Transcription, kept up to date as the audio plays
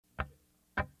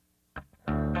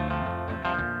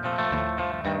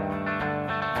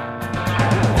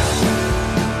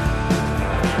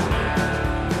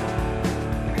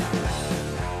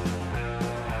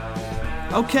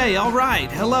Okay, all right.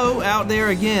 Hello out there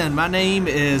again. My name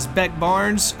is Beck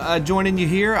Barnes, joining you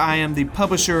here. I am the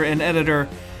publisher and editor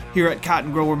here at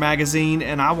Cotton Grower Magazine,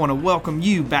 and I want to welcome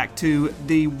you back to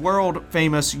the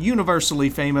world-famous, universally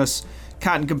famous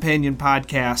Cotton Companion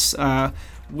podcast.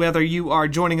 Whether you are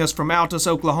joining us from Altus,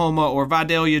 Oklahoma, or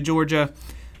Vidalia, Georgia,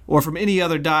 or from any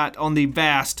other dot on the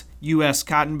vast U.S.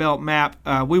 Cotton Belt map,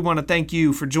 we want to thank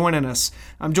you for joining us.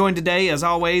 I'm joined today, as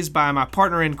always, by my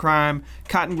partner in crime,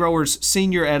 Cotton Growers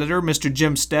senior editor, Mr.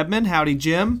 Jim Steadman. Howdy,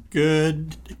 Jim.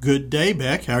 Good day,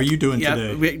 Beck. How are you doing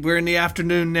today? We're in the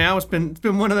afternoon now. It's been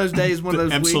one of those days, one of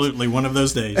those Absolutely, weeks. One of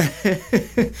those days.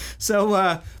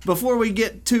 So before we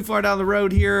get too far down the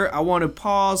road here, I want to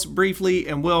pause briefly,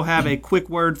 and we'll have a quick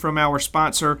word from our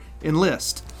sponsor,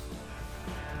 Enlist.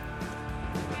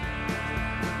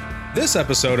 This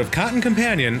episode of Cotton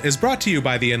Companion is brought to you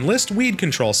by the Enlist Weed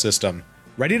Control System,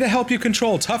 ready to help you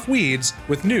control tough weeds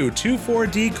with new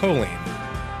 2,4-D choline.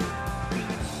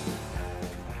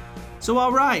 So,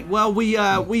 all right. Well,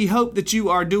 we hope that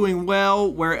you are doing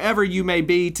well wherever you may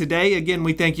be today. Again,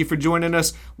 we thank you for joining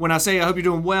us. When I say I hope you're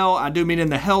doing well, I do mean in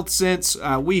the health sense.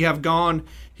 We have gone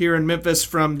here in Memphis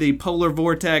from the polar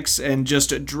vortex and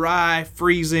just a dry,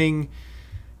 freezing,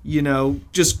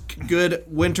 just good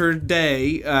winter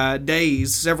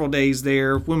days, several days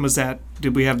there. When was that?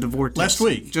 Did we have the vortex? Last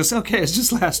week. It's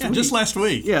just last week. Just last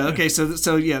week. Yeah, okay,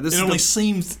 so yeah. This it only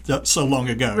seems so long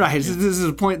ago. Right, yeah. This is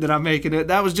the point that I'm making.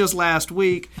 That was just last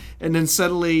week, and then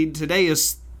suddenly, today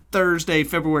is Thursday,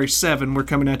 February 7. We're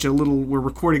coming at you we're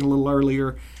recording a little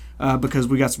earlier because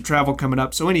we got some travel coming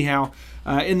up. So anyhow,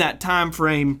 in that time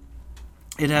frame,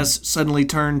 it has suddenly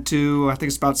turned to, I think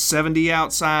it's about 70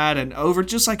 outside and over,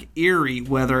 just like eerie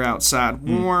weather outside.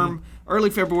 Warm, early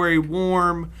February,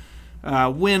 warm,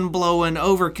 wind blowing,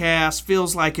 overcast,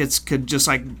 feels like it could just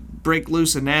like break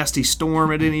loose a nasty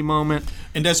storm at any moment.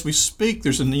 And as we speak,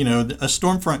 there's a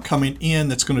storm front coming in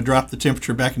that's going to drop the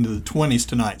temperature back into the 20s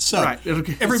tonight. So right.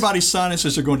 Everybody's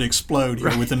sinuses are going to explode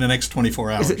here within the next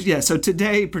 24 hours. Yeah, so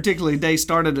today, particularly, day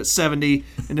started at 70,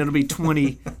 and it'll be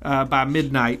 20 by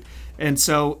midnight. And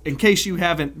so, in case you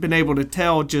haven't been able to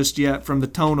tell just yet from the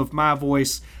tone of my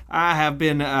voice, I have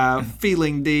been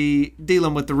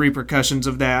dealing with the repercussions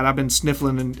of that. I've been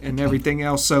sniffling and everything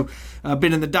else. So, I've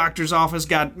been in the doctor's office,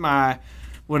 got my,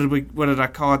 what did I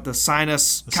call it? The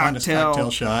sinus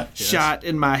cocktail shot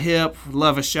in my hip.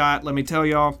 Love a shot, let me tell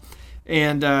y'all.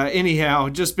 And anyhow,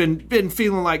 just been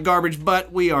feeling like garbage,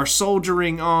 but we are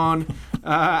soldiering on.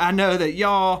 I know that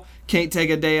y'all can't take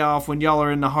a day off when y'all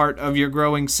are in the heart of your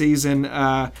growing season.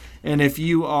 And if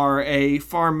you are a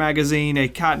farm magazine, a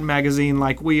cotton magazine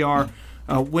like we are,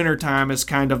 wintertime is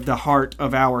kind of the heart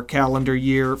of our calendar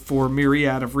year for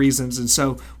myriad of reasons. And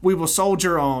so we will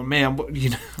soldier on, man.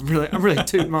 I'm really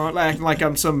tooting my acting like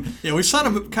I'm some. Yeah, we've kind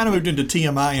of moved into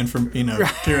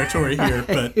TMI territory here,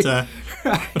 but.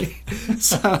 Right.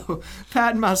 So,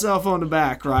 patting myself on the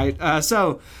back, right?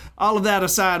 So, all of that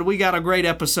aside, we got a great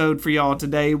episode for y'all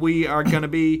today. We are going to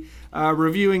be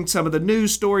reviewing some of the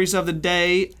news stories of the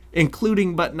day,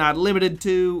 including but not limited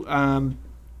to,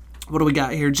 what do we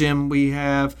got here, Jim? We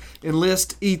have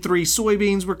Enlist E3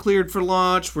 soybeans were cleared for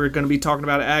launch. We're going to be talking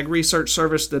about an ag research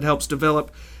service that helps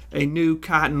develop a new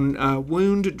cotton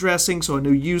wound dressing, so a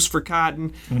new use for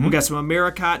cotton. Mm-hmm. We got some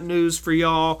AmeriCotton news for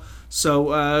y'all.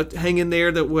 So hang in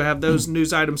there, that we'll have those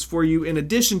news items for you. In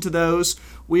addition to those,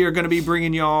 we are going to be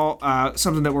bringing y'all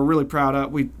something that we're really proud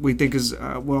of. We think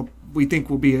we think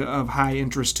will be of high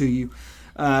interest to you.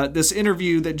 This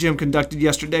interview that Jim conducted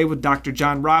yesterday with Dr.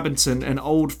 John Robinson, an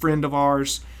old friend of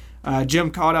ours. Jim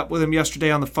caught up with him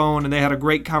yesterday on the phone, and they had a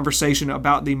great conversation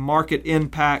about the market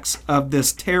impacts of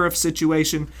this tariff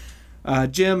situation.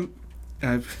 Jim,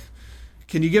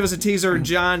 can you give us a teaser of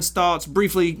John's thoughts?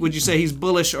 Briefly, would you say he's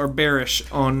bullish or bearish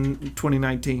on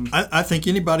 2019? I think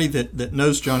anybody that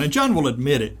knows John, and John will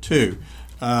admit it too,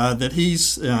 that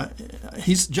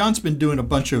John's been doing a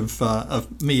bunch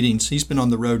of meetings. He's been on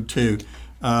the road too,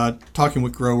 talking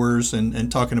with growers and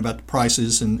talking about the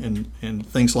prices and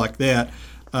things like that.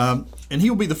 And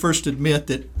he'll be the first to admit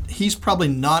that he's probably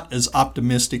not as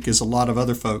optimistic as a lot of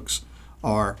other folks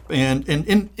are. And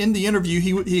in the interview,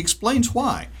 he explains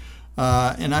why.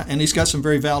 And he's got some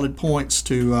very valid points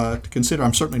to consider.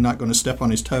 I'm certainly not going to step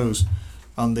on his toes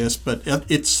on this, but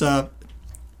it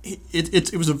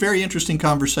was a very interesting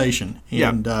conversation,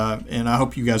 and I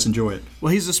hope you guys enjoy it.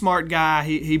 Well, he's a smart guy.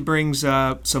 He brings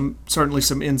certainly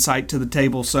some insight to the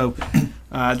table, so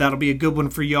that'll be a good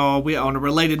one for y'all. On a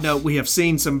related note, we have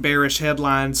seen some bearish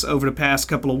headlines over the past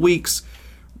couple of weeks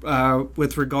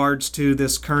with regards to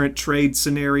this current trade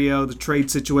scenario, the trade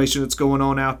situation that's going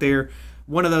on out there.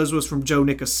 One of those was from Joe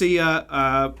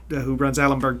Nicosia, who runs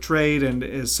Allenberg Trade and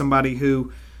is somebody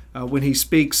who, when he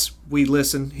speaks, we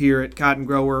listen here at Cotton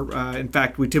Grower. In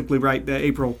fact, we typically write the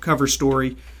April cover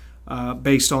story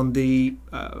based on the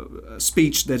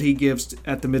speech that he gives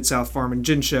at the Mid-South Farm and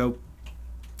Gin Show.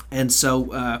 And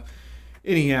so,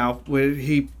 anyhow,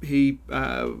 he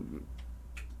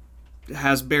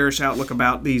has bearish outlook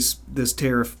about this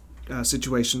tariff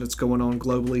situation that's going on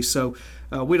globally. So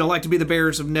we don't like to be the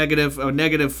bearers of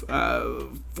negative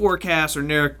forecasts or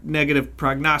negative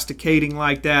prognosticating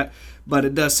like that, but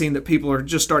it does seem that people are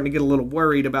just starting to get a little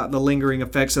worried about the lingering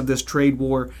effects of this trade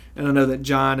war, and I know that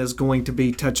John is going to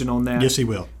be touching on that. Yes, he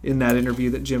will. In that interview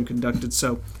that Jim conducted.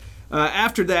 So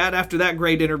after that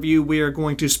great interview, we are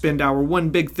going to spend our One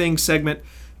Big Thing segment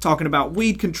talking about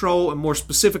weed control, and more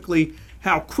specifically,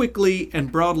 how quickly and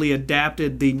broadly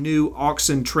adapted the new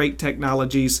auxin trait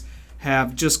technologies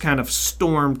have just kind of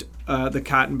stormed the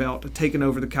cotton belt, taken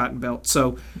over the cotton belt.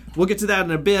 So we'll get to that in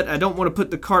a bit. I don't want to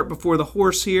put the cart before the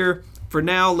horse here. For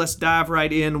now, let's dive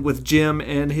right in with Jim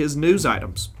and his news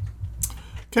items.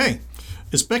 Okay.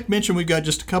 As Beck mentioned, we've got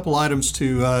just a couple items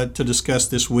to discuss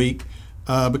this week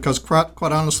because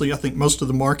quite honestly, I think most of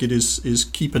the market is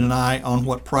keeping an eye on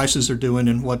what prices are doing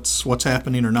and what's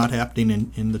happening or not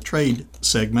happening in the trade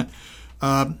segment.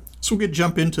 So we'll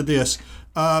jump into this.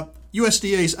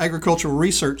 USDA's Agricultural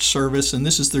Research Service, and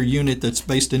this is their unit that's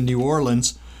based in New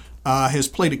Orleans, has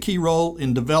played a key role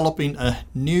in developing a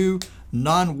new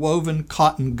non-woven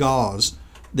cotton gauze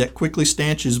that quickly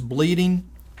stanches bleeding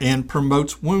and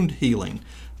promotes wound healing.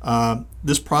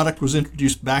 This product was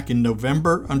introduced back in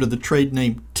November under the trade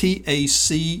name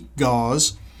TAC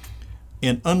gauze,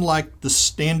 and unlike the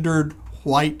standard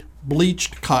white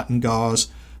bleached cotton gauze,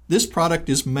 this product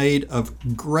is made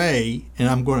of gray,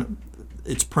 and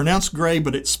it's pronounced gray,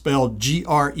 but it's spelled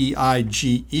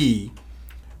GREIGE,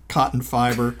 cotton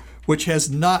fiber, which has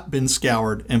not been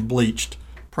scoured and bleached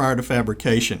prior to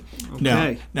fabrication.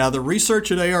 Okay. Now the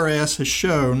research at ARS has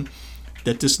shown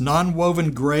that this non-woven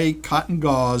gray cotton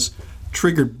gauze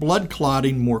triggered blood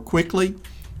clotting more quickly,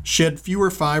 shed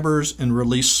fewer fibers, and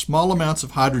released small amounts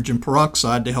of hydrogen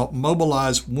peroxide to help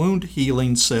mobilize wound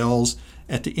healing cells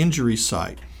at the injury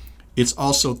site. It's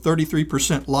also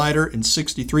 33% lighter and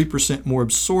 63% more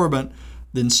absorbent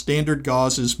than standard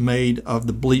gauzes made of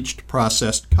the bleached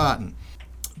processed cotton.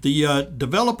 The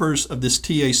developers of this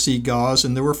TAC gauze,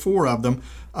 and there were 4 of them,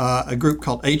 a group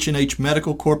called H&H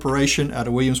Medical Corporation out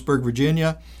of Williamsburg,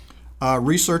 Virginia,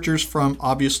 researchers from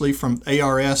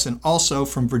ARS and also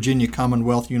from Virginia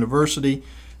Commonwealth University,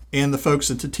 and the folks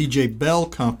at the TJ Bell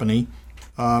Company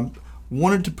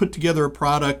wanted to put together a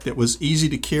product that was easy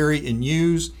to carry and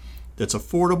use, that's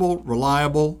affordable,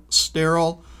 reliable,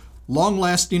 sterile,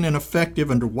 long-lasting, and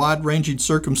effective under wide-ranging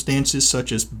circumstances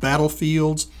such as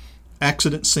battlefields,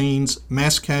 accident scenes,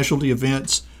 mass casualty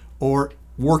events, or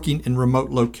working in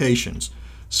remote locations.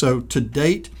 So to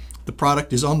date, the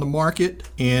product is on the market,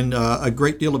 and a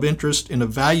great deal of interest in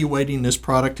evaluating this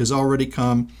product has already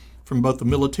come from both the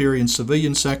military and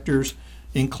civilian sectors,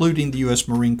 including the U.S.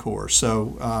 Marine Corps.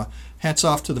 So hats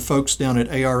off to the folks down at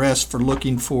ARS for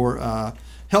looking for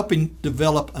helping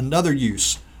develop another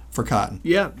use for cotton.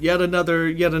 Yeah, yet another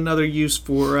use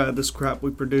for this crop we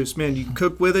produce. Man, you can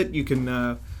cook with it. You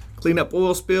can clean up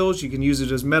oil spills. You can use it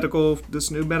as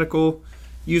this new medical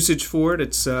usage for it.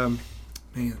 It's the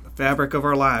fabric of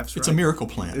our lives. It's right? a miracle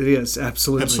plant. It is,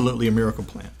 absolutely. Absolutely a miracle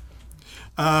plant.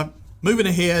 Moving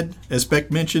ahead, as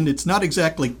Beck mentioned, it's not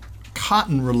exactly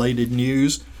cotton-related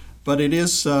news, but it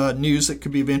is news that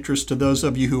could be of interest to those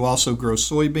of you who also grow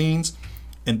soybeans.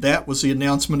 And that was the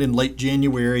announcement in late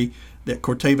January that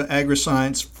Corteva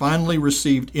Agriscience finally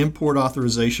received import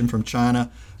authorization from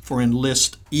China for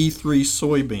Enlist E3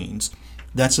 soybeans.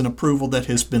 That's an approval that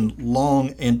has been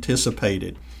long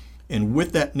anticipated. And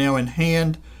with that now in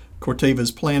hand, Corteva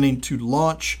is planning to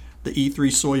launch the E3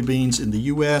 soybeans in the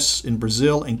U.S., in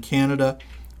Brazil, and Canada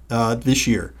this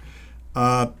year.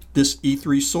 This E3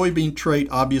 soybean trait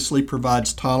obviously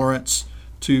provides tolerance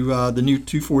to the new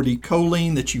 2,4-D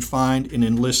choline that you find in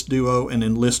Enlist Duo and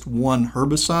Enlist 1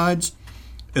 herbicides,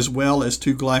 as well as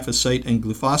to glyphosate and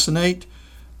glufosinate.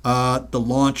 The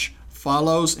launch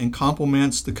follows and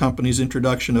complements the company's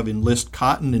introduction of Enlist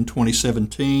Cotton in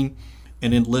 2017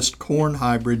 and Enlist Corn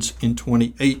hybrids in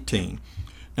 2018.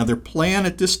 Now, their plan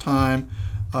at this time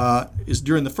is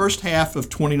during the first half of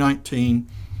 2019,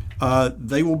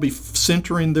 they will be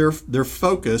centering their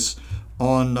focus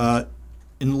on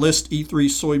Enlist E3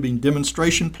 soybean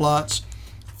demonstration plots,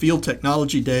 field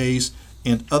technology days,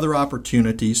 and other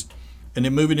opportunities. And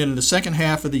then moving into the second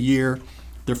half of the year,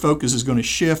 their focus is going to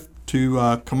shift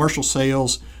to commercial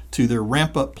sales to their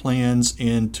ramp-up plans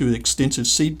and to extensive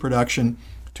seed production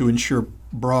to ensure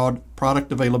broad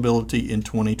product availability in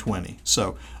 2020.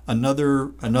 So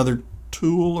another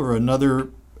tool or another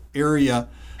area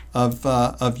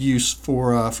of use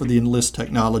for the Enlist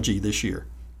technology this year.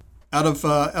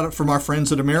 From our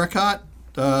friends at Americot,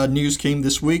 news came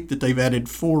this week that they've added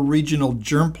 4 regional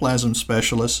germplasm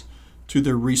specialists to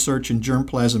their research and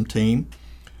germplasm team.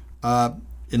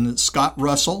 In Scott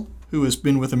Russell, who has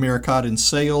been with Americot in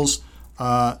sales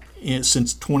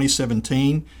since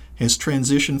 2017, has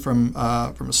transitioned from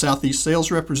a Southeast sales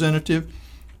representative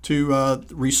to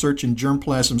research and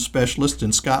germplasm specialist,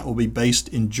 and Scott will be based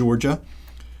in Georgia.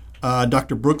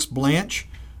 Dr. Brooks Blanche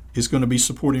is going to be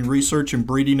supporting research and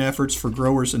breeding efforts for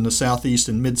growers in the Southeast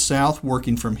and Mid-South,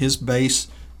 working from his base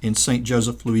in St.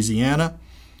 Joseph, Louisiana.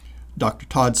 Dr.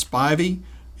 Todd Spivey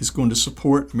is going to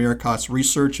support Americot's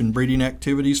research and breeding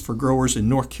activities for growers in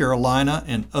North Carolina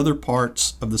and other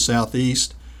parts of the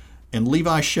Southeast. And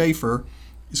Levi Schaefer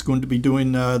is going to be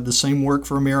doing the same work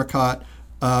for Americot,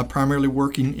 primarily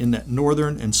working in that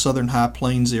northern and southern High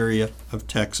Plains area of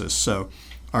Texas. So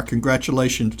our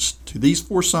congratulations to these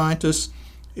 4 scientists,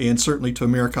 and certainly to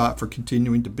Americot for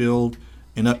continuing to build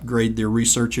and upgrade their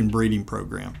research and breeding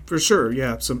program. For sure,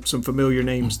 yeah, some familiar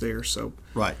names there. So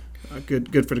right.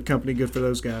 Good for the company, good for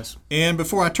those guys. And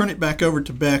before I turn it back over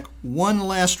to Beck, one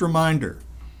last reminder.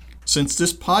 Since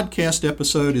this podcast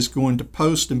episode is going to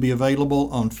post and be available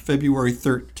on February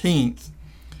 13th,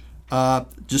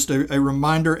 just a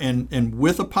reminder, and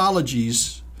with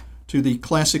apologies to the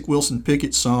classic Wilson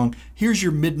Pickett song, here's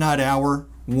your midnight hour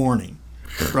warning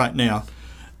right now.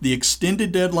 The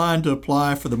extended deadline to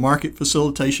apply for the market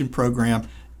facilitation program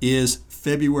is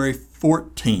February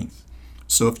 14th.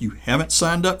 So if you haven't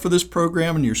signed up for this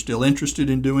program and you're still interested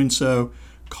in doing so,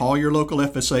 call your local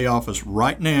FSA office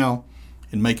right now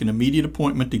and make an immediate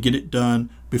appointment to get it done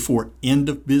before end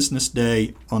of business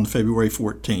day on February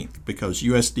 14th, because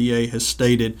USDA has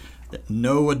stated that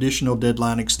no additional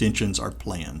deadline extensions are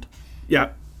planned. Yeah.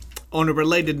 On a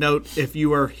related note, if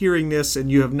you are hearing this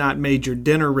and you have not made your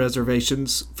dinner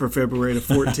reservations for February the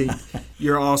 14th,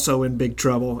 you're also in big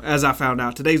trouble. As I found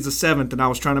out, today's the 7th, and I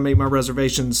was trying to make my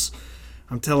reservations,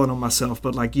 I'm telling on myself,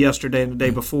 but like yesterday and the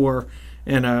day before.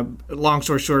 And long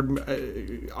story short,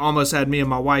 almost had me and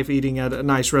my wife eating at a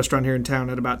nice restaurant here in town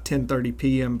at about 10:30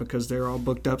 p.m. because they're all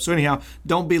booked up. So anyhow,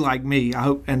 don't be like me. I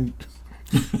hope. And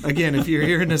again, if you're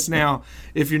hearing this now,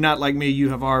 if you're not like me, you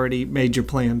have already made your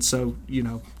plans. So,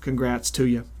 congrats to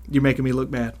you. You're making me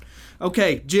look bad.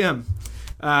 Okay, Jim,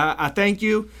 I thank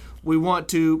you. We want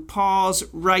to pause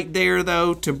right there,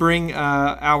 though, to bring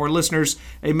our listeners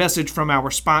a message from our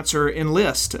sponsor,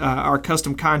 Enlist. Our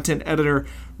custom content editor,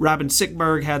 Robin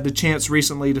Sickberg, had the chance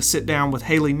recently to sit down with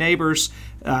Haley Neighbors,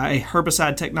 a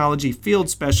herbicide technology field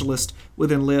specialist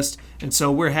with Enlist, and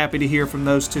so we're happy to hear from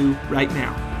those two right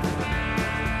now.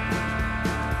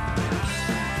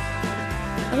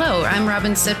 Hello, I'm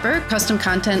Robin Sittberg, custom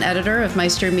content editor of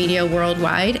Meister Media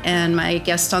Worldwide, and my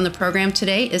guest on the program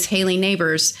today is Haley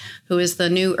Neighbors, who is the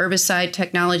new herbicide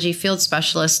technology field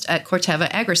specialist at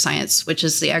Corteva Agriscience, which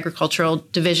is the agricultural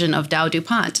division of Dow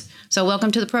DuPont. So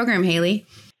welcome to the program, Haley.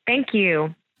 Thank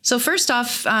you. So first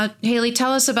off, Haley,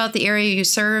 tell us about the area you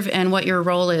serve and what your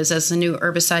role is as the new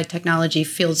herbicide technology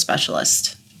field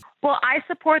specialist. Well, I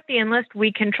support the Enlist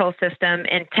weed control system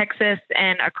in Texas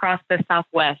and across the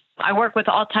Southwest. I work with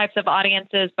all types of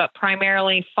audiences, but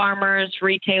primarily farmers,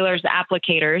 retailers,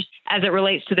 applicators, as it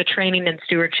relates to the training and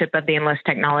stewardship of the Enlist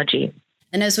technology.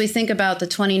 And as we think about the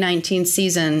 2019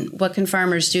 season, what can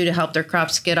farmers do to help their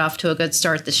crops get off to a good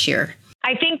start this year?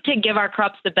 I think to give our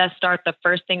crops the best start, the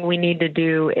first thing we need to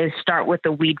do is start with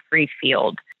a weed-free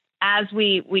field. As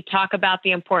we talk about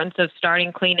the importance of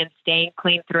starting clean and staying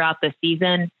clean throughout the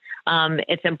season,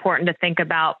 it's important to think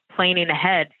about planning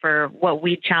ahead for what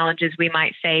weed challenges we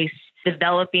might face,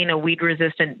 developing a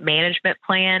weed-resistant management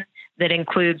plan that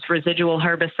includes residual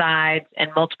herbicides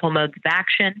and multiple modes of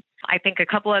action. I think a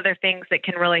couple other things that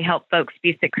can really help folks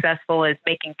be successful is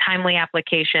making timely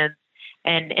applications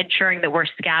and ensuring that we're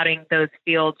scouting those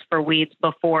fields for weeds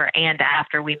before and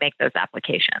after we make those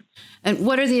applications. And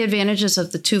what are the advantages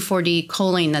of the 2,4-D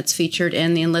choline that's featured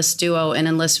in the Enlist Duo and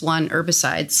Enlist One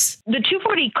herbicides? The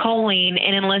 2,4-D choline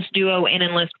in Enlist Duo and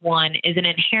Enlist One is an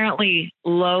inherently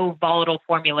low volatile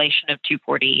formulation of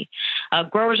 2,4-D.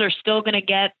 Growers are still going to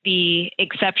get the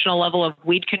exceptional level of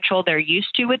weed control they're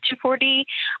used to with 2,4-D,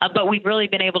 but we've really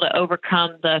been able to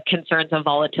overcome the concerns of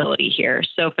volatility here.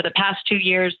 So for the past 2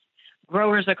 years,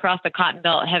 growers across the Cotton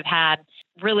Belt have had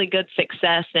really good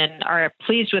success and are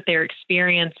pleased with their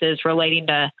experiences relating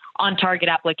to on-target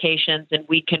applications and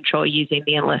weed control using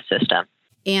the Enlist system.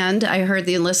 And I heard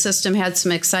the Enlist system had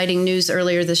some exciting news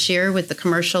earlier this year with the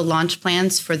commercial launch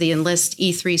plans for the Enlist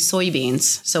E3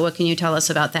 soybeans. So what can you tell us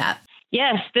about that?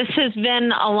 Yes, this has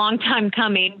been a long time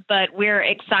coming, but we're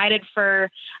excited for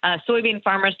soybean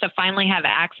farmers to finally have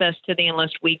access to the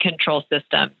Enlist weed control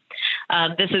system.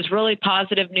 This is really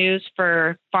positive news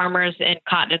for farmers in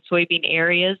cotton and soybean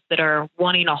areas that are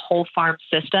wanting a whole farm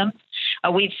system.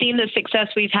 We've seen the success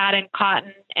we've had in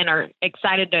cotton and are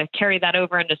excited to carry that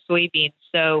over into soybeans.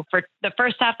 So for the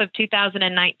first half of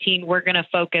 2019, we're going to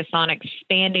focus on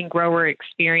expanding grower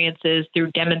experiences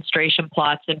through demonstration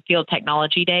plots and field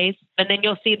technology days. And then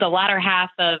you'll see the latter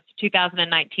half of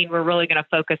 2019, we're really going to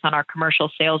focus on our commercial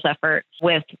sales effort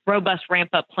with robust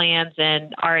ramp-up plans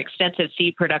and our extensive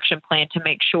seed production plan to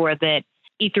make sure that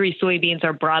E3 soybeans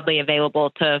are broadly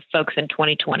available to folks in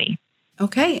 2020.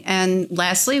 Okay. And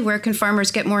lastly, where can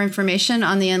farmers get more information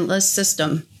on the Enlist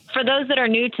system? For those that are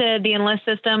new to the Enlist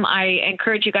system, I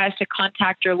encourage you guys to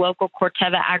contact your local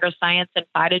Corteva AgriScience and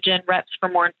Phytogen reps for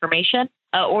more information,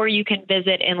 or you can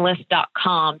visit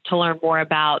enlist.com to learn more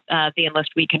about the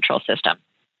Enlist weed control system.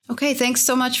 Okay. Thanks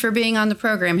so much for being on the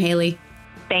program, Haley.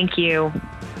 Thank you.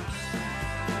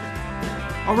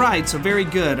 All right, so very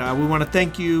good. We want to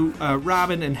thank you,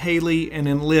 Robin and Haley and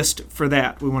Enlist for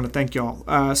that. We want to thank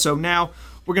y'all. So now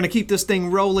we're going to keep this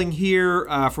thing rolling here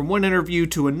from one interview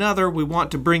to another. We want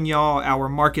to bring y'all our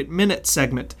Market Minute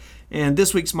segment. And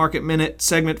this week's Market Minute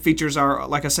segment features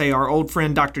our old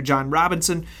friend, Dr. John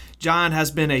Robinson. John has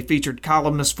been a featured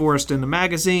columnist for us in the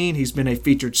magazine. He's been a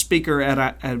featured speaker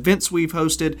at events we've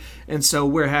hosted. And so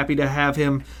we're happy to have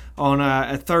him on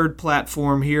a third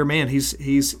platform here. Man,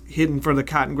 he's hidden for the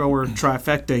cotton grower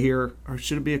trifecta here. Or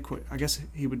should it be I guess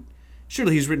he would,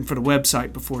 surely he's written for the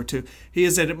website before too. He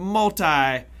is a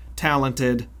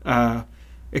multi-talented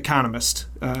economist,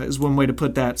 is one way to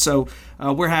put that. So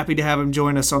we're happy to have him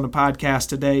join us on the podcast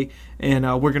today, and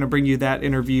we're going to bring you that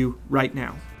interview right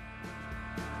now.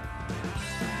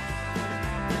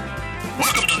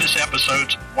 Welcome to this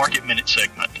episode's Market Minute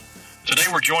segment. Today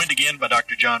we're joined again by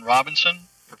Dr. John Robinson,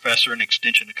 professor and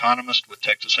extension economist with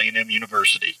Texas A&M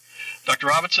University. Dr.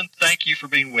 Robinson, thank you for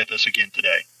being with us again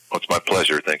today. Well, it's my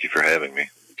pleasure. Thank you for having me.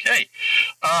 Okay.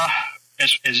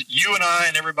 As you and I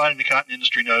and everybody in the cotton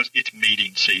industry knows, it's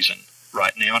meeting season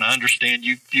right now, and I understand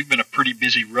you've been a pretty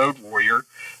busy road warrior,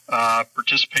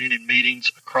 participating in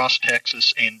meetings across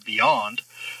Texas and beyond.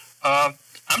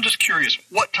 I'm just curious,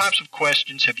 what types of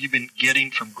questions have you been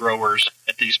getting from growers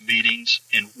at these meetings,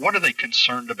 and what are they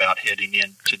concerned about heading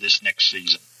into this next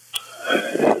season?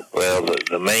 Well,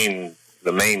 the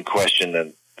main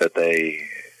question that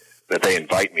they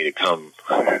invite me to come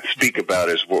speak about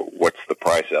is what's the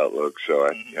price outlook. So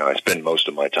I spend most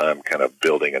of my time kind of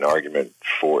building an argument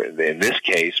for, in this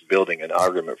case, building an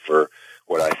argument for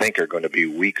what I think are going to be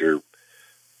weaker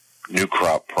new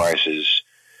crop prices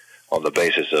on the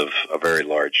basis of a very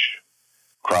large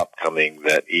crop coming,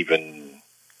 that even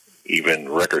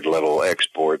record level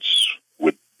exports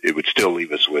would still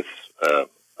leave us with a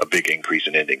big increase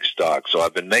in ending stock. So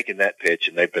I've been making that pitch,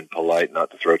 and they've been polite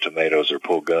not to throw tomatoes or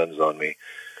pull guns on me.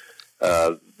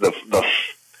 I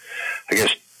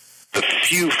guess the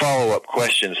few follow-up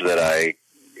questions that I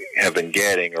have been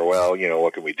getting are, well,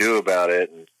 what can we do about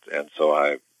it? And so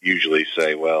I usually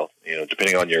say, well,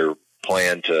 depending on your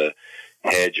plan to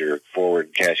hedge your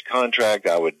forward cash contract,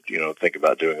 I would, think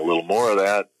about doing a little more of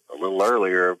that a little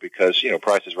earlier, because,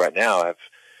 prices right now have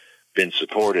been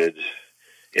supported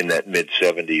in that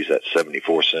mid-70s, that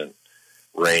 74-cent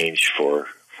range for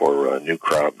new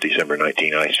crop December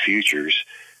 19 ICE futures.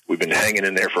 We've been hanging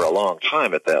in there for a long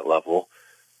time at that level.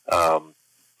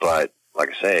 But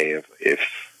like I say,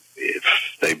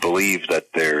 if they believe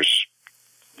that there's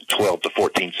 12 to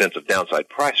 14 cents of downside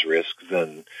price risk,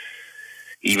 then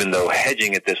even though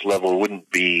hedging at this level wouldn't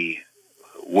be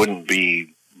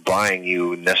buying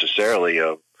you necessarily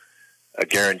a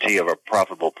guarantee of a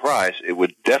profitable price, it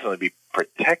would definitely be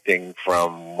protecting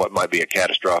from what might be a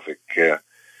catastrophic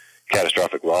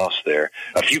loss there.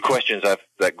 A few questions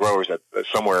that growers at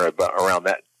somewhere around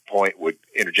that point would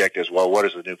interject as well. What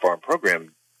does the new farm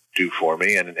program do for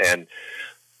me? And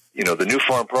the new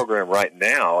farm program right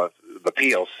now, the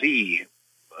PLC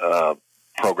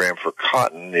program for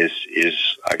cotton is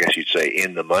I guess you'd say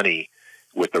in the money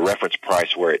with the reference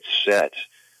price where it's set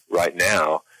right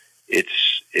now. It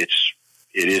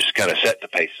is kind of set to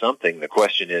pay something. The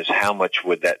question is, how much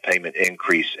would that payment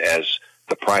increase as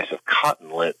the price of cotton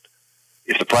lint?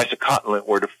 If the price of cotton lint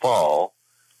were to fall,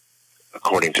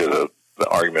 according to the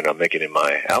argument I'm making in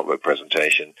my Outlook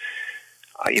presentation,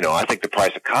 I think the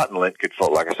price of cotton lint could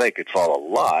fall, like I say, could fall a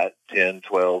lot, 10,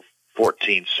 12,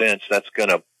 14 cents. That's going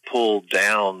to pull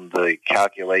down the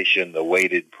calculation, the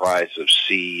weighted price of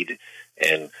seed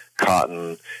and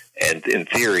cotton, and in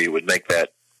theory would make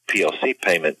that PLC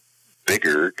payment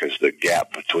bigger because the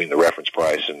gap between the reference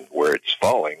price and where it's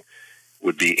falling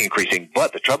would be increasing.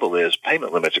 But the trouble is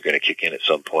payment limits are going to kick in at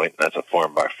some point. That's a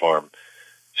farm-by-farm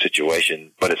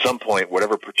situation. But at some point,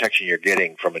 whatever protection you're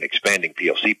getting from an expanding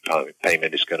PLC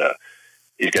payment is going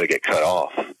to get cut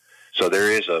off. So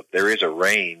there is a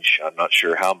range. I'm not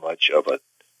sure how much of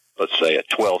let's say a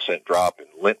 12-cent drop in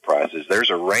lint prices. There's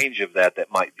a range of that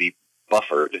might be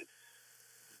buffered,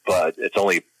 but it's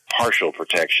only partial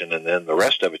protection, and then the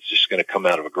rest of it's just going to come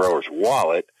out of a grower's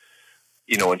wallet,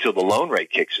 until the loan rate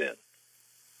kicks in,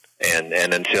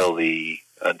 and until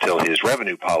his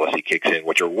revenue policy kicks in,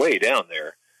 which are way down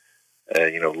there.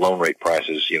 Loan rate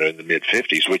prices, in the mid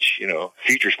 50s, which,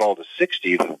 futures fall to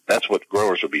 60. That's what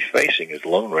growers will be facing is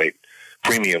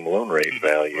premium loan rate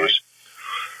values.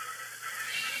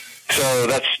 So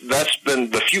that's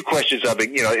been the few questions I've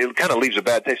been, it kind of leaves a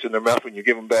bad taste in their mouth when you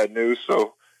give them bad news.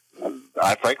 So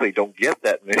I frankly don't get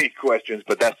that many questions,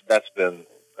 but that's been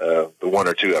the one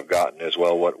or two I've gotten as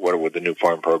well. What would the new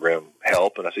farm program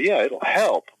help? And I say, yeah, it'll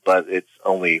help, but it's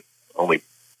only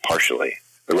partially.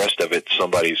 The rest of it,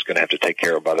 somebody's going to have to take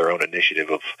care of by their own initiative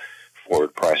of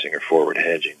forward pricing or forward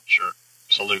hedging. Sure,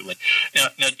 absolutely. Now,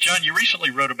 John, you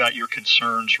recently wrote about your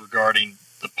concerns regarding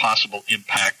the possible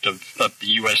impact of the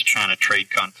U.S.-China trade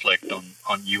conflict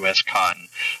on U.S. cotton.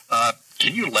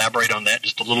 Can you elaborate on that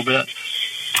just a little bit?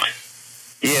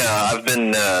 Yeah, I've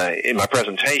been in my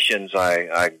presentations.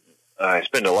 I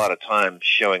spend a lot of time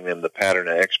showing them the pattern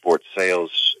of export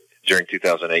sales during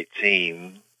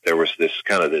 2018. There was this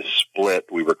split.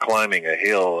 We were climbing a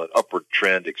hill, an upward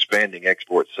trend, expanding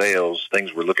export sales.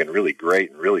 Things were looking really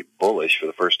great and really bullish for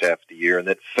the first half of the year, and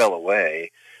that fell away.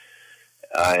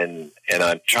 And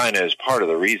China is part of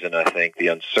the reason, I think, the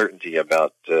uncertainty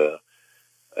about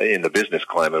in the business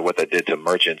climate, what that did to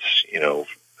merchants.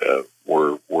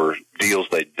 Were deals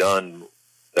they'd done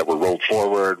that were rolled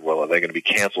forward. Well, are they going to be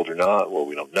canceled or not? Well,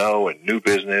 we don't know. And new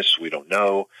business, we don't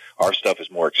know. Our stuff is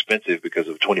more expensive because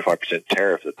of a 25%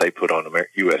 tariff that they put on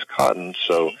U.S. cotton.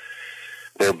 So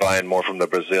they're buying more from the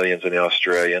Brazilians and the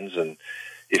Australians. And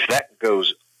if that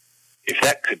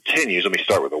continues, let me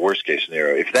start with the worst case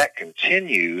scenario. If that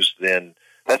continues, then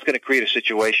that's going to create a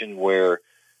situation where,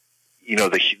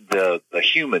 the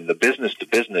human, the business to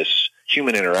business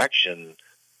human interaction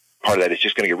part of that is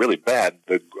just going to get really bad.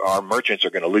 Our merchants are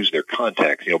going to lose their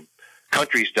contacts.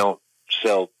 Countries don't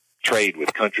trade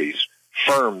with countries.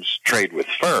 Firms trade with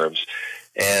firms.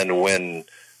 And when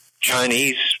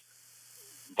Chinese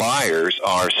buyers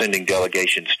are sending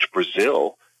delegations to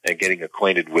Brazil and getting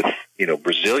acquainted with,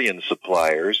 Brazilian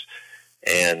suppliers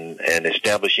and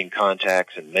establishing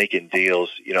contacts and making deals,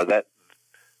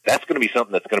 that's going to be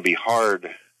something that's going to be hard.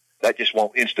 That just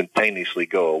won't instantaneously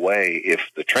go away if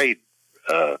the trade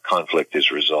conflict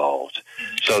is resolved.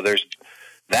 So there's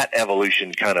that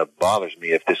evolution kind of bothers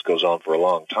me if this goes on for a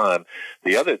long time.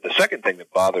 The second thing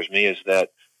that bothers me is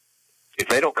that if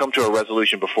they don't come to a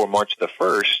resolution before March the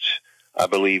 1st, I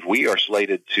believe we are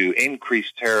slated to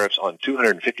increase tariffs on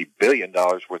 $250 billion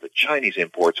worth of Chinese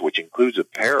imports, which includes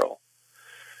apparel.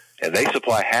 And they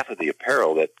supply half of the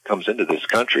apparel that comes into this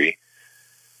country.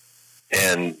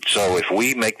 And so if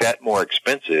we make that more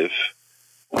expensive,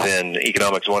 then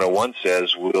Economics 101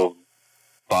 says we'll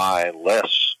buy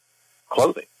less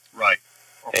clothing. Right.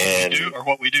 Or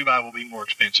what we do buy will be more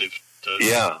expensive.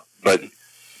 Yeah.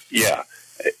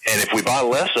 And if we buy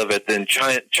less of it, then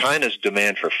China's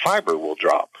demand for fiber will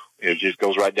drop. It just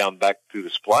goes right down back through the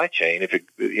supply chain. If it,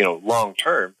 long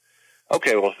term,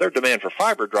 okay, well, if their demand for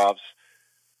fiber drops,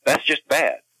 that's just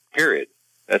bad, period.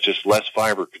 That's just less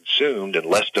fiber consumed and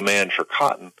less demand for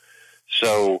cotton.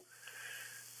 So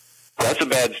that's a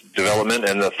bad development.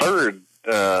 And the third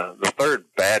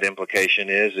bad implication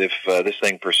is if this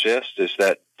thing persists, is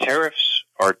that tariffs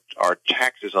are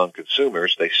taxes on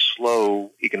consumers. They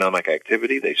slow economic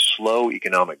activity, they slow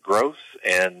economic growth,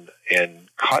 and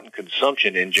cotton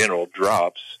consumption in general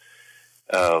drops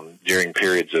during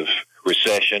periods of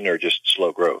recession or just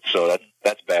slow growth. So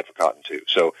that's bad for cotton too.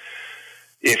 So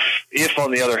if on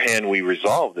the other hand we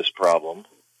resolve this problem,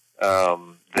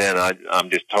 then I'm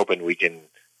just hoping we can,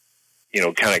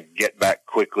 kind of get back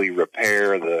quickly,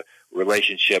 repair the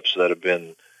relationships that have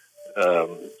been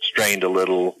strained a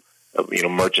little,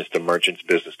 merchants to merchants,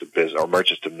 business to business, or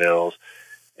merchants to mills,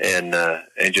 and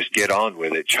just get on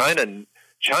with it.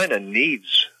 China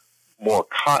needs more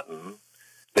cotton.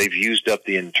 They've used up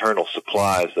the internal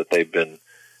supplies that they've been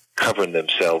covering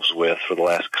themselves with for the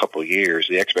last couple of years.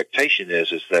 The expectation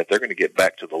is that they're going to get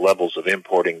back to the levels of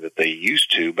importing that they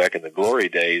used to back in the glory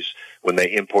days when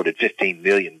they imported 15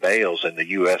 million bales and the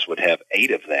U.S. would have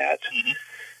 8 of that.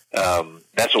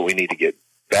 That's what we need to get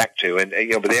back to. And,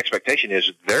 but the expectation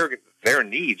is their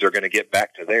needs are going to get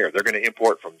back to there. They're going to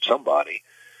import from somebody.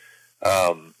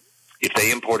 If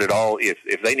they imported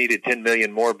if they needed 10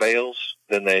 million more bales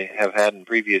than they have had in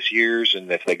previous years,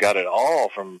 and if they got it all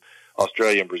from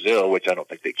Australia and Brazil, which I don't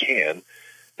think they can,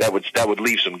 that would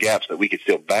leave some gaps that we could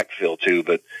still backfill to,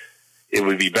 but it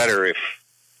would be better if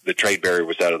the trade barrier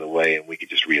was out of the way and we could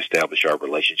just reestablish our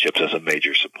relationships as a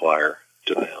major supplier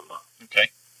to them. Okay.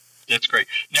 That's great.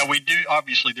 Now,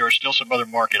 obviously, there are still some other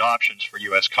market options for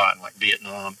U.S. cotton, like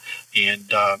Vietnam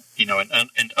and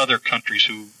other countries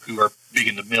who are big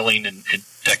in the milling and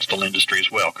textile industry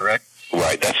as well, correct?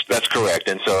 Right. That's correct.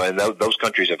 And those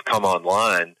countries have come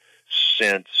online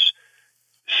since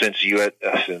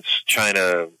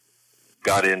China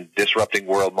got in disrupting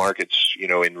world markets, in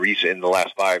the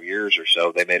last 5 years or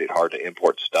so. They made it hard to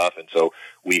import stuff, and so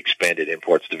we expanded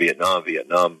imports to Vietnam.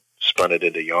 Vietnam spun it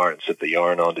into yarn, sent the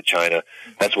yarn on to China.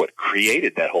 That's what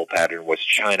created that whole pattern, was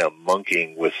China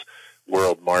monkeying with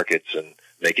world markets and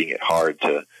making it hard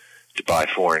to buy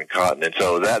foreign cotton. And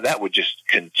so that would just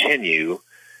continue.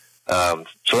 So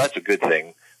that's a good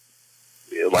thing.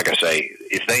 Like I say,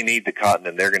 if they need the cotton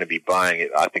and they're going to be buying it,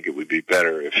 I think it would be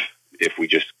better if we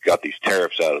just got these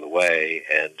tariffs out of the way.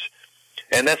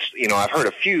 And that's, I've heard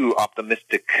a few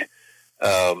optimistic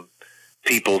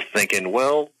people thinking,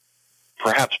 well,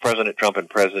 perhaps President Trump and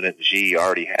President Xi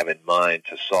already have in mind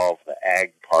to solve the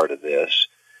ag part of this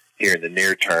here in the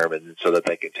near term, and so that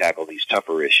they can tackle these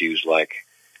tougher issues like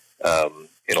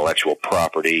intellectual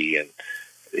property and,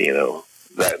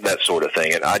 that sort of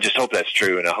thing. And I just hope that's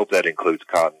true, and I hope that includes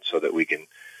cotton, so that we can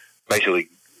basically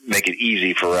make it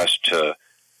easy for us to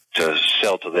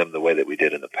sell to them the way that we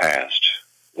did in the past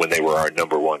when they were our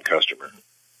number one customer.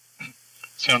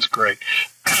 Sounds great.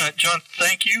 John,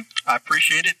 thank you. I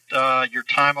appreciate it, your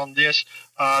time on this.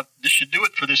 This should do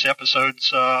it for this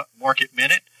episode's Market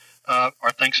Minute.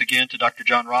 Our thanks again to Dr.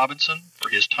 John Robinson for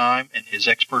his time and his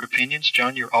expert opinions.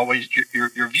 John, your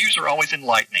views are always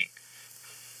enlightening.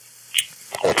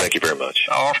 Well, thank you very much.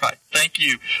 All right. Thank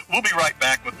you. We'll be right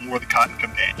back with more of the Cotton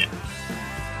Companion.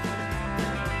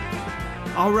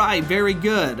 All right, very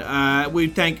good. We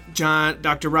thank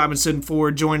Dr. Robinson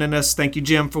for joining us. Thank you,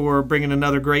 Jim, for bringing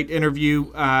another great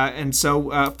interview. And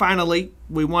so finally,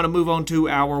 we want to move on to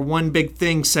our One Big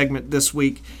Thing segment this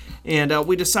week. And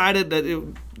we decided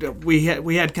that we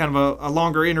had kind of a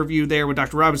longer interview there with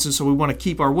Dr. Robinson, so we want to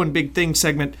keep our One Big Thing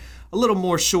segment a little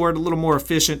more short, a little more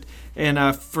efficient.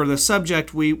 And for the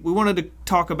subject, we wanted to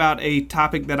talk about a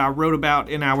topic that I wrote about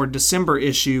in our December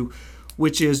issue,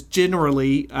 which is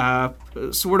generally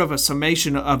sort of a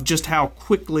summation of just how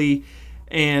quickly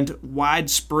and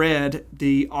widespread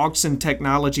the auxin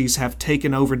technologies have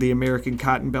taken over the American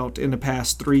cotton belt in the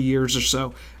past 3 years or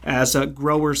so, as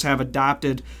growers have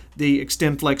adopted the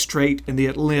XtendFlex trait and the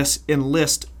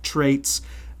enlist traits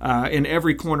in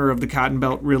every corner of the cotton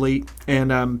belt, really.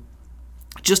 And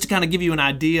just to kind of give you an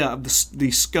idea of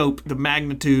the scope, the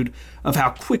magnitude of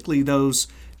how quickly those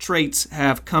traits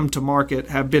have come to market,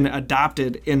 have been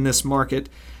adopted in this market.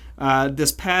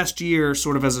 This past year,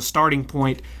 sort of as a starting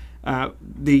point,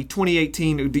 the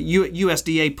 2018, the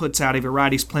USDA puts out a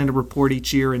varieties planted report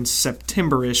each year in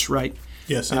September-ish, right?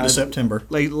 Yes, into September.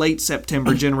 Late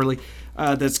September, generally.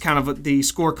 That's kind of the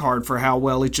scorecard for how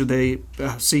well each of the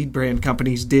seed brand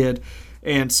companies did.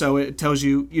 And so it tells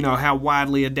you, how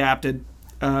widely adapted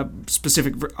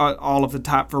all of the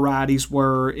top varieties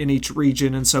were in each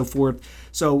region and so forth.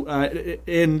 So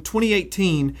in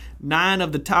 2018, 9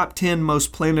 of the top 10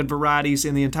 most planted varieties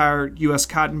in the entire U.S.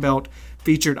 cotton belt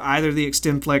featured either the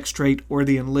XtendFlex trait or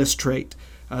the enlist trait.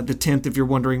 The 10th, if you're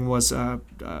wondering, was, I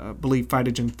believe,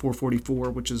 Phytogen 444,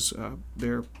 which is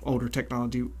their older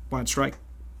technology, wide strike.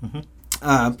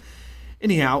 Mm-hmm.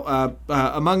 Anyhow,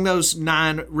 among those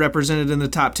 9 represented in the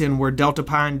top 10 were Delta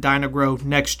Pine, Dynagrow,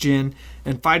 NextGen,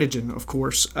 and Phytogen, of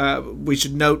course. We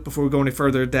should note before we go any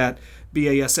further that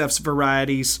BASF's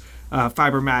varieties,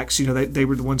 FiberMax, they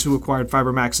were the ones who acquired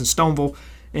FiberMax and Stoneville,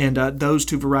 and those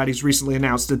 2 varieties recently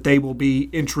announced that they will be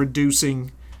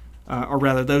introducing, or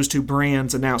rather those 2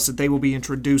 brands announced that they will be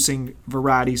introducing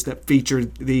varieties that feature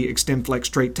the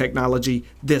XtendFlex trait technology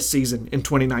this season in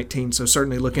 2019. So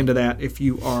certainly look into that if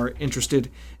you are interested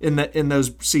in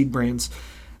those seed brands.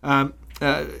 On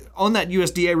that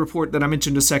USDA report that I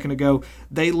mentioned a second ago,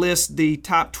 they list the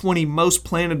top 20 most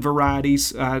planted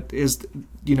varieties.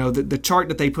 The chart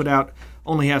that they put out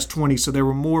only has 20, so there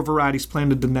were more varieties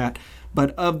planted than that.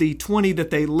 But of the 20 that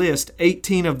they list,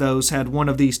 18 of those had one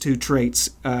of these two traits,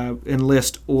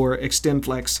 Enlist or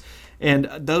XtendFlex. And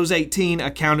those 18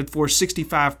 accounted for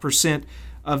 65%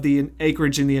 of the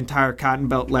acreage in the entire Cotton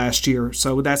Belt last year.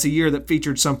 So that's a year that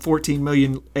featured some 14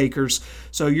 million acres.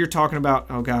 So you're talking about,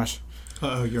 oh gosh.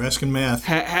 Uh-oh, you're asking math.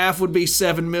 Half would be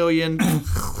 7 million.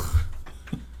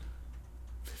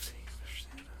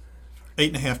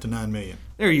 8.5 to 9 million.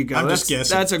 There you go. I'm just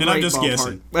guessing. That's a great I'm just ballpark.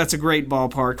 guessing. That's a great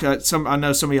ballpark. I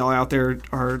know some of y'all out there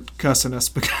are cussing us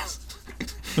because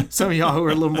some of y'all who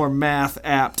are a little more math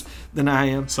apt than I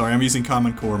am. Sorry, I'm using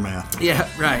Common Core math. Yeah,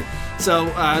 right. So,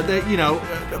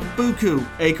 buku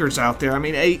acres out there. I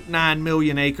mean, 8-9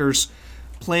 million acres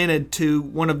planted to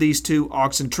one of these two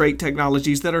auxin trait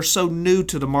technologies that are so new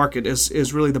to the market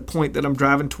is really the point that I'm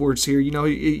driving towards here. You know,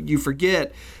 you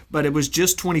forget, but it was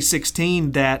just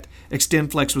 2016 that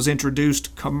XtendFlex was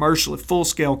introduced commercially,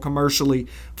 full-scale commercially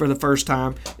for the first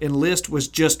time. Enlist was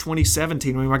just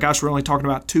 2017. I mean, my gosh, we're only talking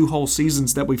about 2 whole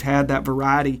seasons that we've had that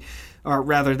variety, or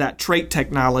rather that trait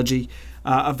technology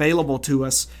available to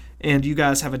us. And you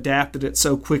guys have adapted it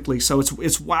so quickly. So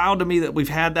it's wild to me that we've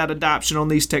had that adoption on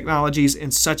these technologies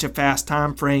in such a fast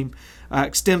time frame.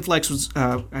 XtendFlex was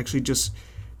actually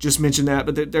just mentioned that,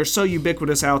 but they're so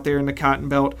ubiquitous out there in the Cotton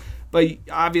Belt. But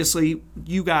obviously,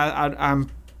 you guys,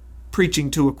 I'm preaching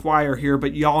to a choir here,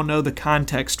 but y'all know the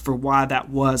context for why that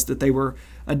was, that they were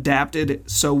adapted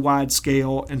so wide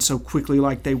scale and so quickly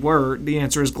like they were. The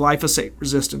answer is glyphosate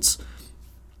resistance.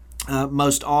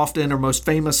 Most often or most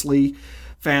famously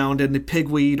found in the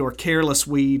pigweed or careless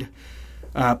weed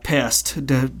pest.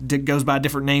 It goes by a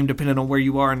different name depending on where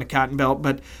you are in the Cotton Belt,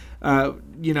 but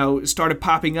it started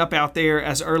popping up out there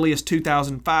as early as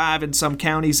 2005 in some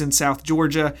counties in South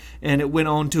Georgia, and it went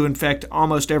on to infect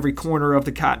almost every corner of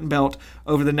the Cotton Belt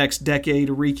over the next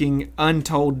decade, wreaking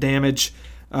untold damage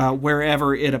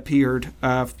wherever it appeared.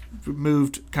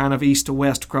 Moved kind of east to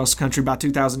west across the country. By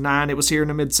 2009, it was here in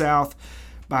the Mid-South.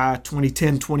 By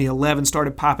 2010, 2011,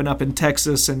 started popping up in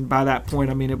Texas, and by that point,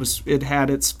 I mean, it had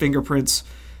its fingerprints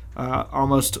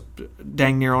almost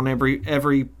dang near on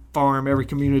every farm, every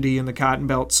community in the Cotton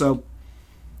Belt. So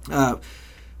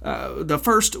the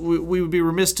first, we would be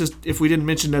remiss if we didn't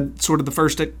mention that sort of the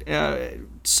first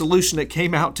solution that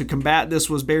came out to combat this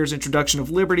was Bayer's introduction of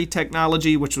Liberty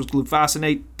technology, which was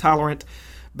glufosinate tolerant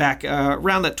back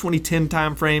around that 2010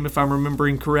 time frame, if I'm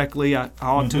remembering correctly. I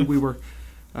ought to. We were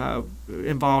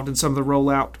involved in some of the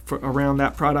rollout around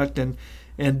that product, and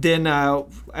then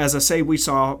as I say, we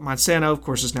saw Monsanto, of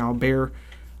course, is now a Bayer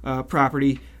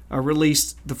property,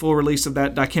 released the full release of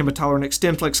that dicamba tolerant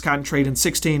XtendFlex cotton trait in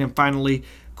 2016, and finally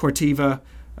Corteva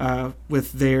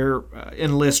with their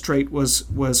Enlist trait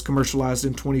was commercialized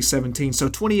in 2017. So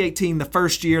 2018, the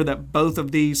first year that both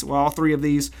of these, well, all three of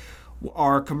these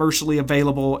are commercially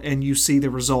available, and you see the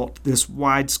result, this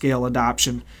wide scale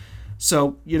adoption.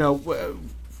 So,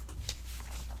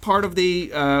 part of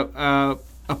the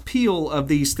appeal of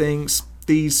these things,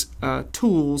 these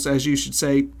tools, as you should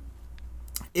say,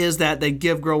 is that they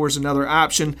give growers another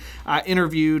option. I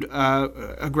interviewed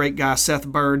a great guy, Seth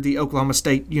Bird, the Oklahoma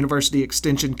State University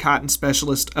Extension cotton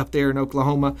specialist up there in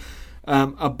Oklahoma,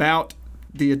 about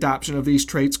the adoption of these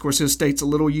traits. Of course, his state's a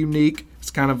little unique.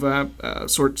 It's kind of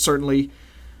certainly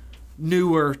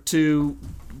newer to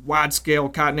wide-scale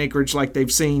cotton acreage like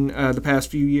they've seen the past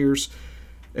few years.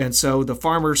 And so the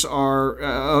farmers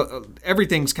are,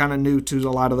 everything's kind of new to a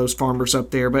lot of those farmers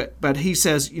up there. But he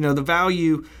says, the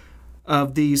value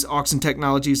of these auxin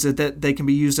technologies is that they can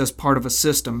be used as part of a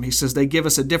system. He says they give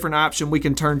us a different option we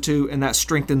can turn to, and that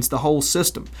strengthens the whole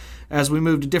system. As we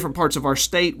move to different parts of our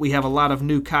state, we have a lot of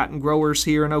new cotton growers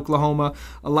here in Oklahoma.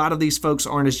 A lot of these folks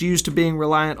aren't as used to being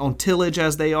reliant on tillage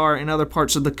as they are in other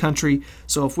parts of the country.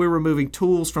 So if we're removing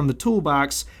tools from the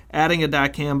toolbox, adding a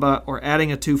dicamba or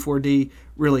adding a 2,4-D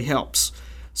really helps.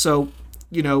 So,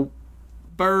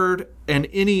 Bird and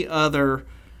any other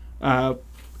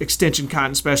extension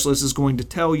cotton specialist is going to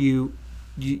tell you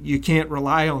can't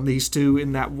rely on these two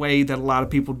in that way that a lot of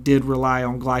people did rely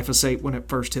on glyphosate when it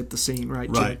first hit the scene,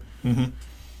 right, Jim? Right. Mm-hmm.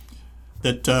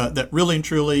 That really and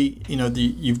truly,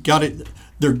 you've got it.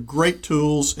 They're great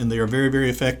tools and they are very, very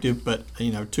effective. But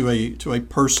to a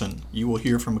person, you will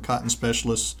hear from a cotton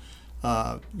specialist.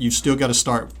 You've still got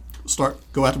to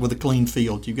go out with a clean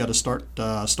field. You've got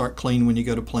to start clean when you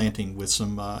go to planting with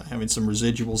some having some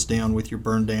residuals down with your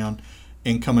burn down,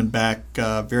 and coming back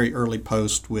very early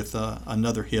post with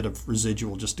another hit of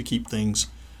residual just to keep things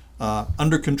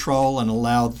under control and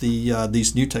allow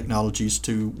these new technologies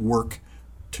to work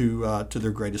to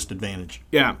their greatest advantage.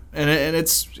 Yeah, and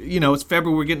it's it's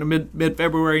February. We're getting to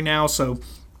mid-February now, so it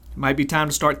might be time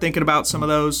to start thinking about some of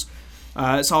those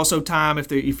It's also time,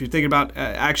 if you're thinking about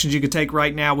actions you could take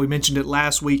right now, we mentioned it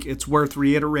last week, it's worth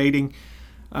reiterating.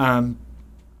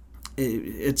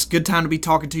 It's a good time to be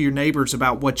talking to your neighbors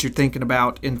about what you're thinking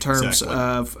about in terms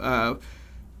of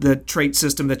the trait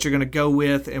system that you're going to go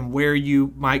with and where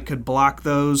you could block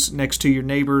those next to your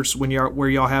neighbors where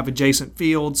y'all have adjacent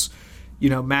fields.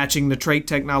 Matching the trait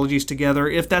technologies together,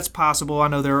 if that's possible. I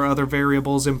know there are other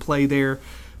variables in play there,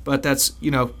 but that's,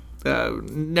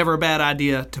 never a bad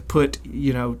idea to put,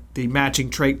 the matching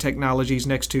trait technologies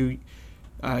next to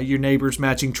your neighbor's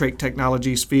matching trait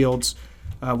technologies fields.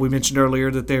 We mentioned earlier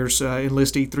that there's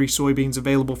Enlist E3 soybeans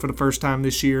available for the first time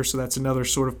this year, so that's another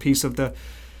sort of piece of the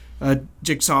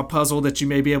jigsaw puzzle that you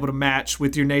may be able to match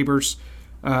with your neighbors.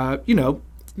 Never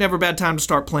a bad time to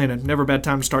start planning, never a bad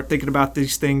time to start thinking about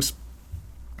these things.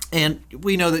 And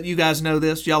we know that you guys know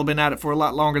this. Y'all have been at it for a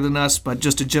lot longer than us, but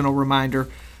just a gentle reminder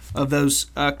of those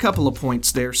couple of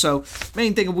points there. So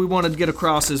main thing we wanted to get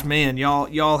across is, man,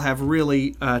 y'all have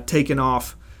really taken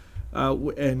off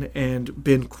and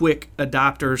been quick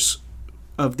adopters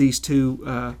of these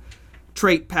two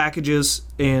trait packages,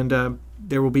 and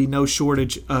there will be no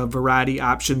shortage of variety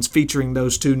options featuring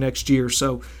those two next year.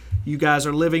 So you guys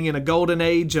are living in a golden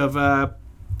age of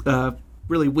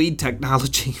really weed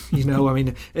technology,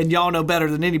 and y'all know better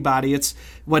than anybody. It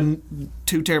wasn't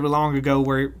too terribly long ago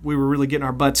where we were really getting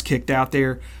our butts kicked out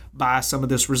there by some of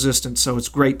this resistance, so it's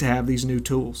great to have these new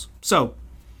tools. So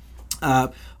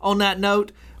on that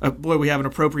note, we have an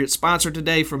appropriate sponsor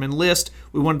today from Enlist.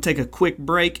 We want to take a quick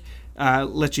break,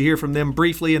 let you hear from them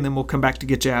briefly, and then we'll come back to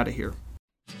get you out of here.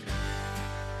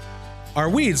 Are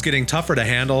weeds getting tougher to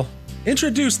handle?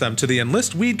 Introduce them to the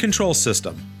Enlist Weed Control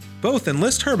System. Both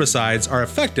Enlist herbicides are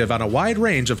effective on a wide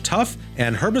range of tough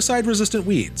and herbicide-resistant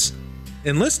weeds.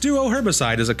 Enlist Duo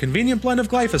herbicide is a convenient blend of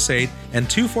glyphosate and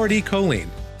 2,4-D choline.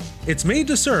 It's made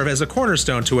to serve as a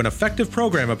cornerstone to an effective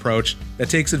program approach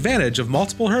that takes advantage of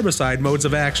multiple herbicide modes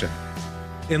of action.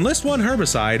 Enlist One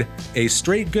herbicide, a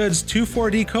straight goods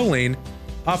 2,4-D choline,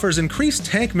 offers increased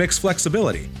tank mix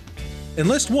flexibility.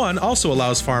 Enlist One also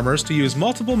allows farmers to use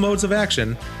multiple modes of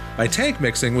action by tank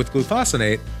mixing with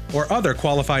glufosinate or other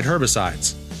qualified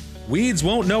herbicides. Weeds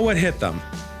won't know what hit them.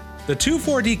 The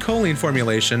 2,4-D choline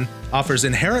formulation offers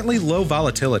inherently low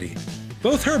volatility.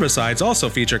 Both herbicides also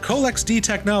feature Colex-D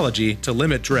technology to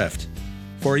limit drift.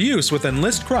 For use with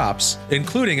Enlist crops,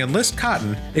 including Enlist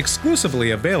cotton,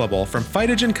 exclusively available from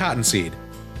Phytogen Cottonseed.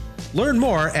 Learn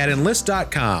more at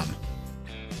enlist.com.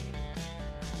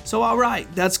 So, all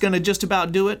right, that's going to just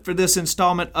about do it for this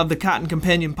installment of the Cotton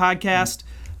Companion podcast.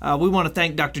 We want to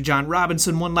thank Dr. John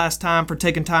Robinson one last time for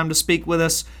taking time to speak with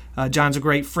us. John's a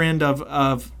great friend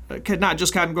of not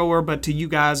just Cotton Grower, but to you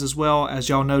guys as well, as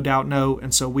y'all no doubt know,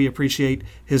 and so we appreciate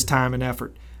his time and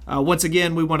effort. Once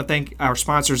again, we want to thank our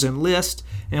sponsors Enlist,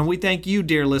 and we thank you,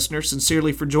 dear listener,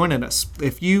 sincerely for joining us.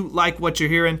 If you like what you're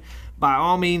hearing, by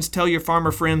all means, tell your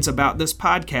farmer friends about this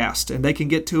podcast, and they can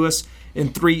get to us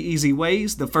in 3 easy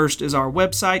ways. The first is our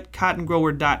website,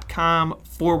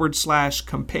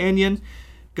 cottongrower.com/companion.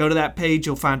 Go to that page.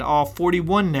 You'll find all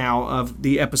 41 now of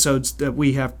the episodes that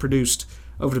we have produced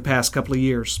over the past couple of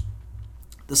years.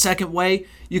 The second way,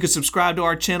 you can subscribe to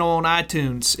our channel on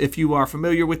iTunes. If you are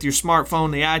familiar with your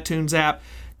smartphone, the iTunes app,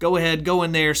 go ahead, go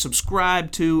in there,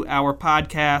 subscribe to our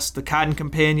podcast, The Cotton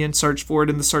Companion. Search for it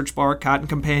in the search bar, Cotton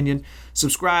Companion.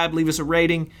 Subscribe, leave us a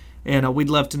rating, and we'd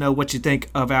love to know what you think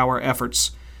of our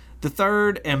efforts. The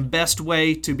third and best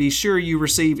way to be sure you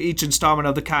receive each installment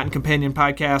of the Cotton Companion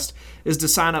podcast is to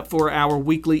sign up for our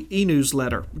weekly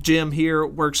e-newsletter. Jim here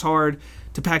works hard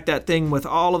to pack that thing with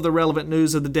all of the relevant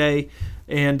news of the day,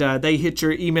 and they hit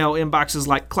your email inboxes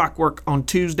like clockwork on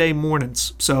Tuesday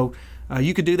mornings. So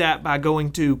you could do that by going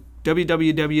to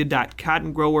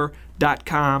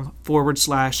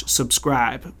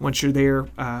www.cottongrower.com/subscribe. Once you're there,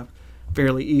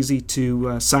 fairly easy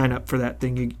to sign up for that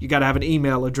thing. You got to have an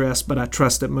email address, but I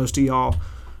trust that most of y'all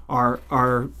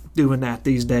are doing that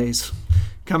these days.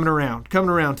 Coming around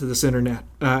to this internet.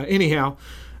 Anyhow,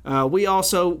 we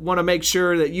also want to make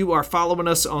sure that you are following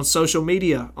us on social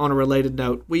media on a related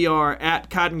note. We are at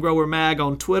Cotton Grower Mag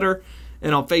on Twitter,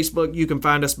 and on Facebook you can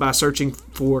find us by searching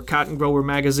for Cotton Grower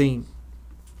Magazine.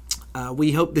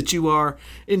 We hope that you are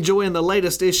enjoying the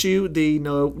latest issue, the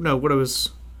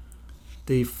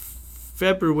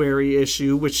February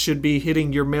issue, which should be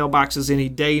hitting your mailboxes any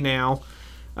day now.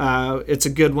 It's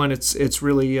a good one. It's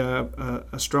really a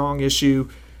strong issue.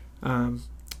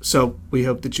 So we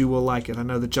hope that you will like it. I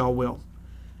know that y'all will.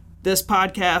 This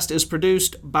podcast is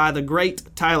produced by the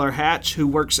great Tyler Hatch, who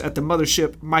works at the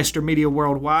mothership Meister Media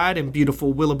Worldwide in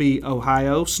beautiful Willoughby,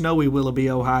 Ohio. Snowy Willoughby,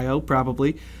 Ohio,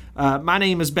 probably. My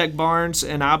name is Beck Barnes,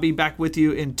 and I'll be back with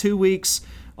you in 2 weeks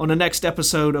on the next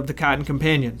episode of the Cotton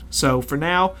Companion. So for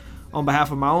now, on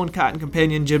behalf of my own Cotton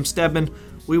Companion, Jim Steadman,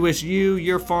 we wish you,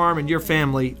 your farm, and your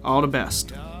family all the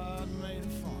best.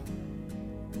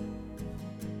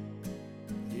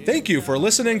 Thank you for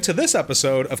listening to this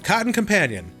episode of Cotton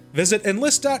Companion. Visit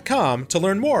Enlist.com to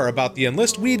learn more about the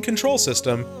Enlist weed control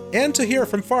system and to hear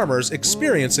from farmers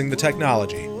experiencing the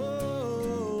technology.